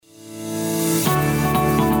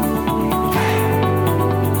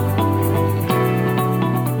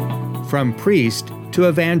from priest to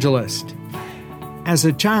evangelist. As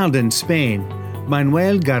a child in Spain,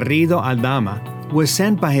 Manuel Garrido Aldama was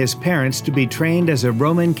sent by his parents to be trained as a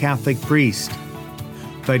Roman Catholic priest.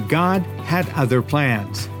 But God had other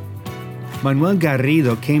plans. Manuel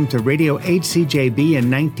Garrido came to Radio HCJB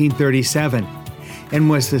in 1937 and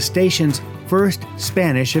was the station's first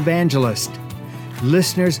Spanish evangelist.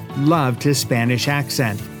 Listeners loved his Spanish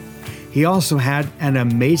accent. He also had an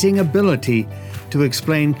amazing ability to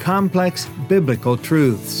explain complex biblical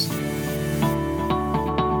truths.